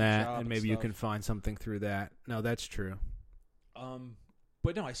around that? And maybe you can find something through that. No, that's true.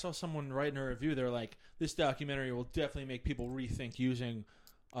 But no, I saw someone writing a review. They're like, this documentary will definitely make people rethink using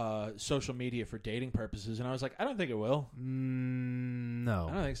social media for dating purposes. And I was like, I don't think it will. No.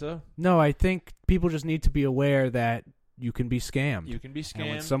 I don't think so. No, I think people just need to be aware that you can be scammed. You can be scammed. And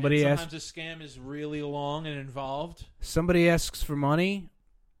when sometimes a scam is really long and involved. Somebody asks for money,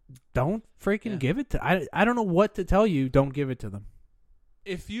 don't freaking give it to. I don't know what to tell you. Don't give it to them.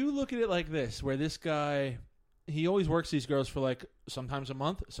 If you look at it like this, where this guy, he always works these girls for like sometimes a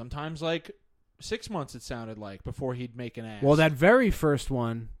month, sometimes like 6 months, it sounded like, before he'd make an ass. Well, that very first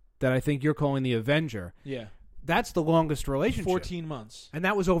one that I think you're calling the Avenger. Yeah. That's the longest relationship. 14 months. And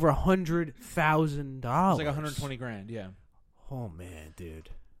that was over $100,000. It's like $120,000, yeah. Oh, man, dude.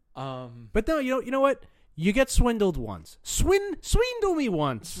 But no, you know what? You get swindled once. Swindle me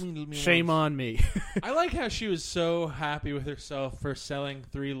once. Shame on me. I like how she was so happy with herself for selling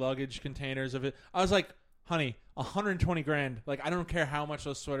 3 luggage containers of it. I was like, honey, $120,000. Like, I don't care how much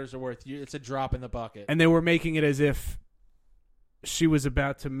those sweaters are worth. It's a drop in the bucket. And they were making it as if she was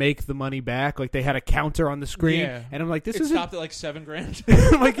about to make the money back. Like, they had a counter on the screen. Yeah. And I'm like, this isn't... It stopped at like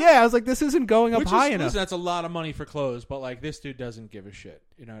 $7,000. I'm like, yeah. I was like, this isn't going up high enough. Listen, that's a lot of money for clothes, but like, this dude doesn't give a shit.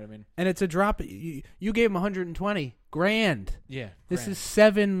 You know what I mean? And it's a drop. You gave him $120,000. Yeah. This is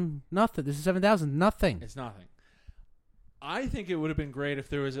nothing. This is 7,000. Nothing. It's nothing. I think it would have been great if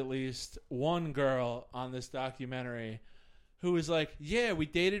there was at least one girl on this documentary who was like, yeah, we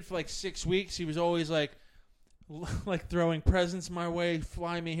dated for like 6 weeks. He was always like throwing presents my way,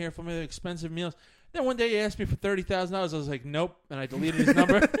 flying me here for my expensive meals. Then one day he asked me for $30,000. I was like, nope, and I deleted his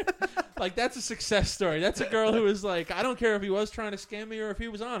number. Like, that's a success story. That's a girl who was like, I don't care if he was trying to scam me or if he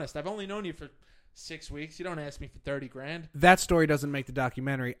was honest. I've only known you for 6 weeks. You don't ask me for $30,000. That story doesn't make the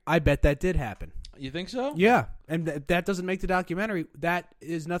documentary. I bet that did happen. You think so? Yeah, and that doesn't make the documentary. That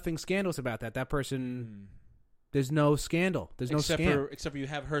is nothing scandalous about that. That person... There's no scandal. There's no scam. Except for you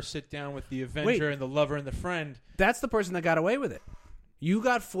have her sit down with the Avenger and the lover and the friend. That's the person that got away with it. You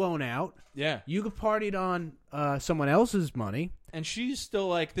got flown out. Yeah. You partied on someone else's money. And she's still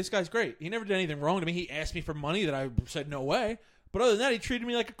like, this guy's great. He never did anything wrong to me. He asked me for money that I said no way. But other than that, he treated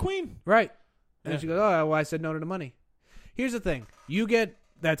me like a queen. Right. And she goes, oh, well, I said no to the money. Here's the thing. You get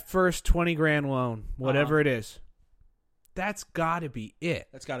that first $20,000 loan, whatever it is. That's got to be it.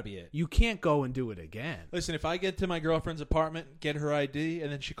 That's got to be it. You can't go and do it again. Listen, if I get to my girlfriend's apartment, get her ID,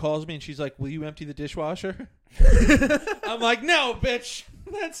 and then she calls me and she's like, will you empty the dishwasher? I'm like, no, bitch.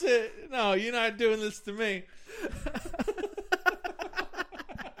 That's it. No, you're not doing this to me.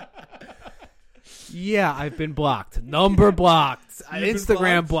 Yeah, I've been blocked. Number blocked.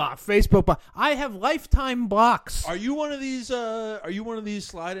 Instagram blocked. Facebook blocked. I have lifetime blocks. Are you one of these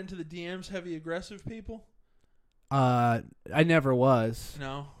slide into the DMs heavy aggressive people? I never was.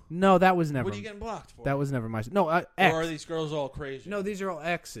 No, that was never. What are you getting blocked for? That was never my. No, X. Or are these girls all crazy? No, these are all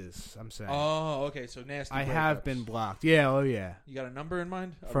X's. I'm saying. Oh, okay. So nasty. I have been blocked. Yeah. Oh, yeah. You got a number in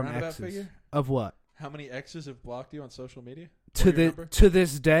mind? From X's. Figure? Of what? How many X's have blocked you on social media? To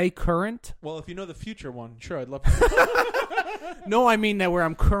this day, current. Well, if you know the future one, sure, I'd love to. No, I mean that where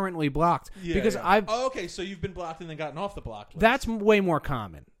I'm currently blocked because I've. Oh, okay. So you've been blocked and then gotten off the block list. That's way more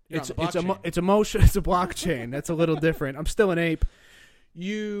common. It's emotion. It's a blockchain. That's a little different. I'm still an ape.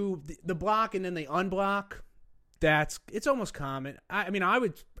 The block and then they unblock. It's almost common. I mean, I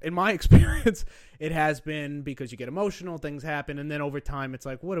would, in my experience, it has been because you get emotional, things happen, and then over time, it's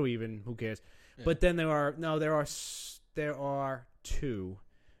like, who cares? Yeah. But then there are 2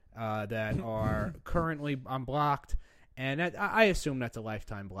 that are currently unblocked. And I assume that's a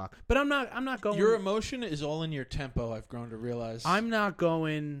lifetime block. But I'm not going... Your emotion is all in your tempo, I've grown to realize. I'm not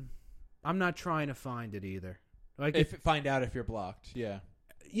trying to find it either. Like find out if you're blocked, yeah.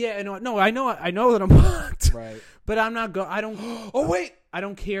 Yeah, no, I know that I'm blocked. Right. But I'm not I don't... Oh, wait! I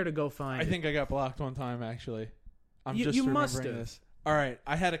don't care to go find it. I think I got blocked one time, actually. You remembering must have. this. All right,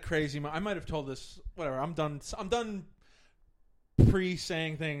 I had a crazy... I might have told this... Whatever, I'm done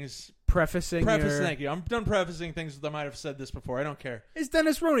pre-saying things prefacing. Thank you. I'm done prefacing things that I might have said this before. I don't care. It's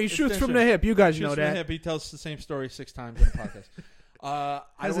Dennis Rooney. He shoots Dennis from Rooney. the hip. You guys Shoots know from the that. hip. He tells the same story 6 times in a podcast.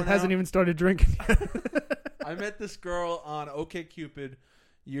 Hasn't even started drinking. I met this girl on OkCupid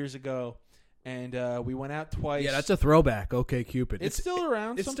years ago, and we went out twice. Yeah, that's a throwback. Okay, Cupid. It's still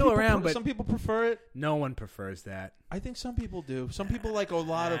around. It's Some still people around, but some people prefer it. no one prefers that. I think some people do. Some people like a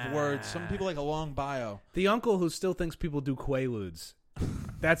lot of words. Some people like a long bio. The uncle who still thinks people do Quaaludes.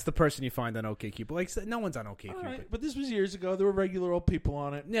 That's the person you find on OkCupid. Like, no one's on OkCupid. All right, but this was years ago. There were regular old people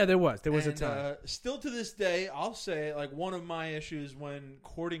on it. Yeah, there was. There was a And, time. still to this day, I'll say, like, one of my issues when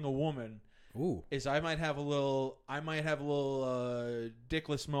courting a woman Ooh. is I might have a little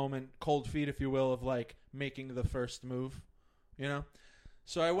dickless moment, cold feet, if you will, of like making the first move, you know.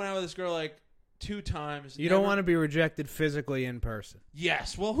 So I went out with this girl like 2 times. You don't want to be rejected physically in person.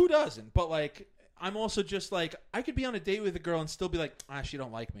 Yes, well, who doesn't? But like, I'm also just like, I could be on a date with a girl and still be like, she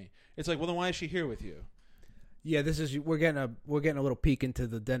don't like me. It's like, well, then why is she here with you? Yeah, this is we're getting a little peek into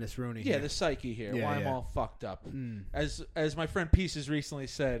the Dennis Rooney. Yeah, here. the psyche here. Yeah, why I'm yeah. all fucked up. Mm. As my friend Pieces recently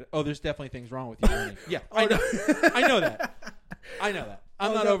said, there's definitely things wrong with you. Ernie." Yeah, I know. I know that. I know that.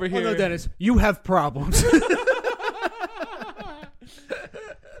 I'm not over here. Oh, no, Dennis, you have problems.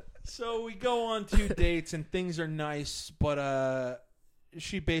 So we go on 2 dates and things are nice, but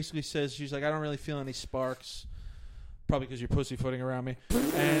she basically says, she's like, I don't really feel any sparks. Probably because you're pussyfooting around me.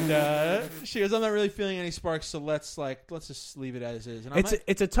 And she goes, I'm not really feeling any sparks, so let's just leave it as is. And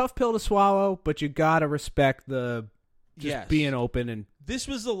it's a tough pill to swallow, but you gotta respect the just being open. And this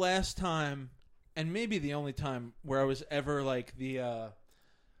was the last time, and maybe the only time, where I was ever like a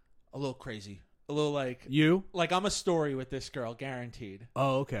little crazy. A little like I'm a story with this girl, guaranteed.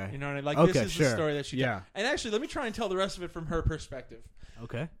 Oh, okay. You know what I mean? Like, okay, this is sure. the story that she yeah. told. And actually, let me try and tell the rest of it from her perspective.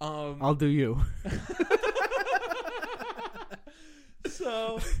 Okay. I'll do you.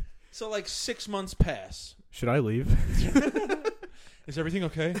 So like 6 months pass. Should I leave? Is everything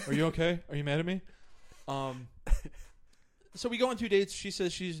okay? Are you okay? Are you mad at me? So we go on 2 dates. She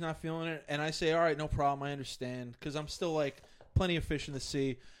says she's not feeling it, and I say, all right, no problem. I understand, because I'm still like plenty of fish in the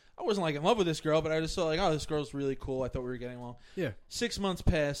sea. I wasn't like in love with this girl, but I just saw like, oh, this girl's really cool. I thought we were getting along. Yeah. 6 months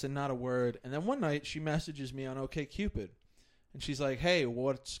pass and not a word, and then one night she messages me on OkCupid, and she's like, hey,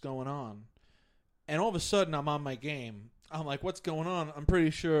 what's going on? And all of a sudden I'm on my game. I'm like, what's going on? I'm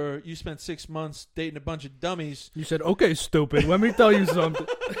pretty sure you spent 6 months dating a bunch of dummies. You said, okay, stupid. Let me tell you something.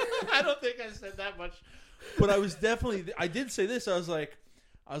 I don't think I said that much. But I was definitely, I did say this. I was like,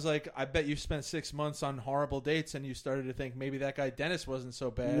 I bet you spent 6 months on horrible dates and you started to think maybe that guy Dennis wasn't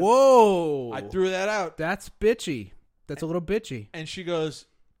so bad. Whoa. I threw that out. That's bitchy. That's a little bitchy. And she goes,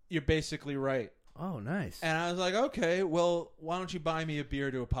 you're basically right. Oh, nice. And I was like, okay, well, why don't you buy me a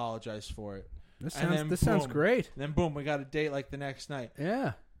beer to apologize for it? This sounds great. And then boom, we got a date like the next night.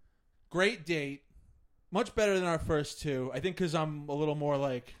 Yeah. Great date. Much better than our first 2. I think because I'm a little more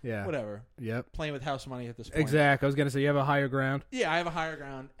like, whatever. Yep. Playing with house money at this point. Exactly. I was going to say, you have a higher ground. Yeah, I have a higher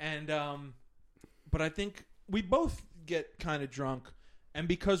ground. And, but I think we both get kind of drunk. And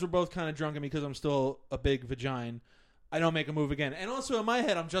because we're both kind of drunk and because I'm still a big vagina, I don't make a move again. And also in my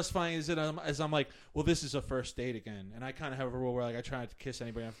head, I'm justifying as I'm like, well, this is a first date again. And I kind of have a rule where like I try not to kiss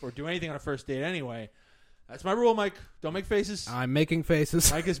anybody or do anything on a first date anyway. That's my rule, Mike. Don't make faces. I'm making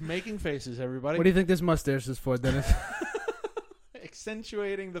faces. Mike is making faces, everybody. What do you think this mustache is for, Dennis?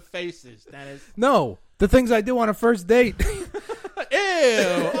 Accentuating the faces, Dennis. No, the things I do on a first date. Ew!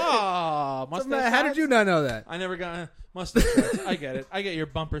 Oh, mustache. How did you not know that? I never got a mustache. I get it. I get your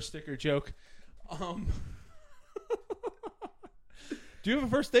bumper sticker joke. Do you have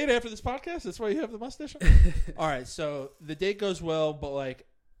a first date after this podcast? That's why you have the mustache on? All right, so the date goes well, but like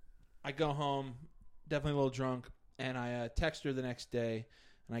I go home, definitely a little drunk, and I text her the next day,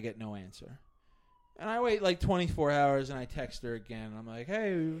 and I get no answer. And I wait like 24 hours, and I text her again. And I'm like,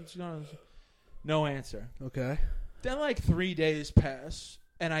 hey, what's going on? No answer. Okay. Then like 3 days pass,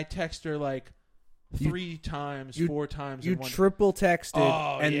 and I text her like 3 times, 4 times. You triple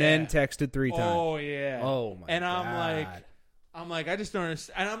texted and then texted 3 times. Oh, yeah. Oh, my God. And I'm like, I just don't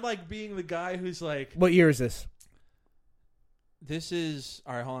understand. And I'm like being the guy who's like. What year is this? This is,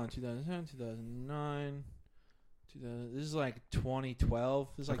 all right, hold on, 2007, 2009, this is like 2012.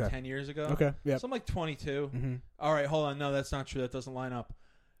 This is like 10 years ago. Okay, yeah. So I'm like 22. Mm-hmm. All right, hold on. No, that's not true. That doesn't line up.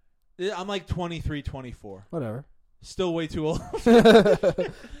 I'm like 23, 24. Whatever. Still way too old.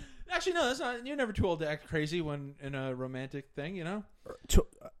 Actually, no, that's not. You're never too old to act crazy when in a romantic thing, you know?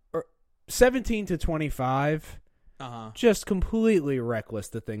 17 to 25. Just completely reckless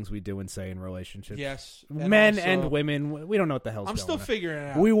the things we do and say in relationships. Yes. Men and women, we don't know what the hell's going on. I'm still figuring it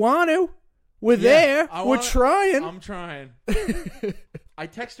out. We want to. We're there. We're trying. I'm trying. I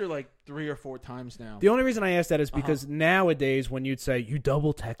text her like 3 or 4 times now. The only reason I asked that is because nowadays when you'd say you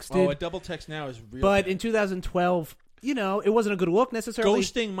double texted. Oh, a double text now is real But bad. in 2012, it wasn't a good look necessarily.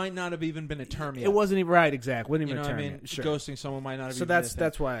 Ghosting might not have even been a term yet. It wasn't even right, exactly. Wasn't You even know a what I term mean? yet. Sure. Ghosting someone might not have So even been a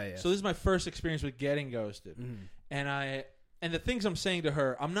that's thing. why I asked. So this is my first experience with getting ghosted. And the things I'm saying to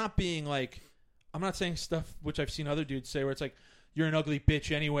her, I'm not saying stuff which I've seen other dudes say where it's like, you're an ugly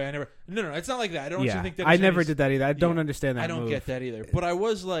bitch anyway. No, it's not like that. I don't actually think that. I never did that either. I don't understand that. I don't get that either. But I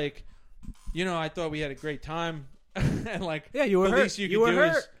was like, I thought we had a great time, and like, you were the hurt. least you You could were do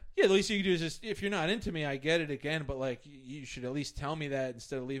hurt. is, the least you could do is just, if you're not into me, I get it again. But like, you should at least tell me that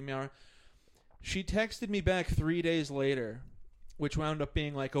instead of leaving me on. She texted me back 3 days later, which wound up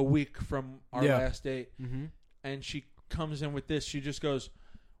being like a week from our last date, and she comes in with this. She just goes,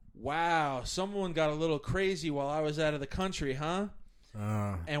 "Wow, someone got a little crazy while I was out of the country, huh?"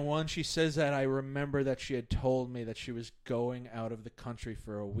 And when she says that, I remember that she had told me that she was going out of the country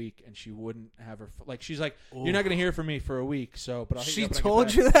for a week, and she wouldn't have her she's like, "You're not going to hear from me for a week." So, but I'll hit She you up when I get told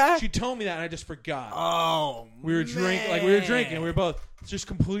back. you that? She told me that, and I just forgot. Oh, we were drinking. We were both just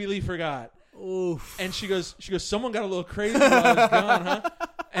completely forgot. Oof. And she goes, someone got a little crazy while I was gone, huh?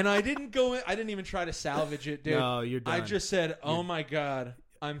 And I didn't go in. I didn't even try to salvage it, dude. No, you're done. I just said, "Oh my God,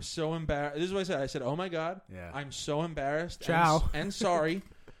 I'm so embarrassed." This is what I said. I said, "Oh my God, I'm so embarrassed." Ciao. And sorry.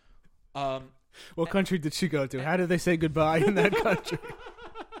 What country did she go to? How did they say goodbye in that country?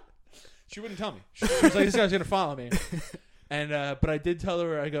 She wouldn't tell me. She was like, "This guy's gonna follow me." And but I did tell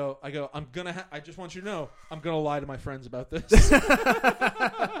her. I go. I'm gonna. I just want you to know, I'm gonna lie to my friends about this.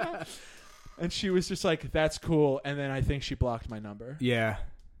 And she was just like, "That's cool." And then I think she blocked my number. Yeah.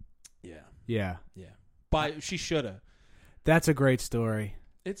 Yeah. But she shoulda. That's a great story.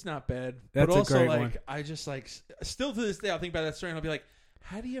 It's not bad. That's but also, a great like, one. I just like still to this day, I'll think about that story and I'll be like,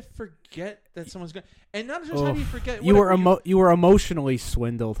 how do you forget that someone's going? And not just how do you forget? You were emotionally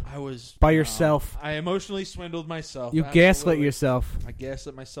swindled. I was by yourself. I emotionally swindled myself. You absolutely. gaslit yourself. I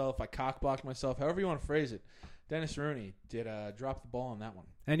gaslit myself. I cockblocked myself. However you want to phrase it. Dennis Rooney did drop the ball on that one.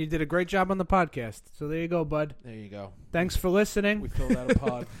 And you did a great job on the podcast. So there you go, bud. There you go. Thanks for listening. We filled out a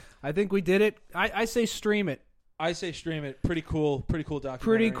pod. I think we did it. I say stream it. I say stream it. Pretty cool documentary.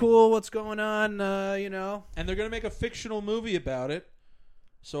 Pretty cool what's going on, And they're going to make a fictional movie about it.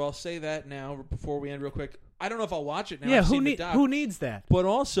 So I'll say that now before we end real quick. I don't know if I'll watch it now. Yeah, I've who seen the doc. who needs that? But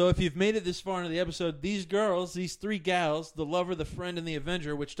also, if you've made it this far into the episode, these girls, these 3 gals, the lover, the friend, and the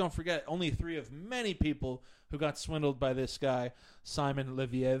avenger, which don't forget, only 3 of many people who got swindled by this guy, Simon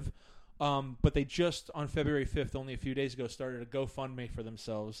Leviev. But they just, on February 5th, only a few days ago, started a GoFundMe for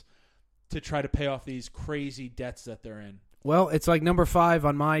themselves to try to pay off these crazy debts that they're in. Well, it's like number 5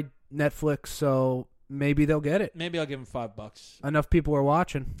 on my Netflix, so maybe they'll get it. Maybe I'll give them $5. Enough people are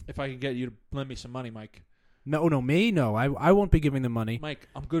watching. If I can get you to lend me some money, Mike. No, me? No, I won't be giving them money. Mike,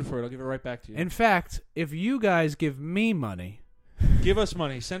 I'm good for it. I'll give it right back to you. In fact, if you guys give me money... Give us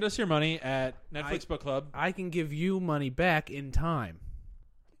money. Send us your money at Netflix Book Club. I can give you money back in time.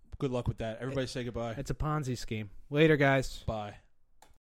 Good luck with that. Everybody say goodbye. It's a Ponzi scheme. Later, guys. Bye.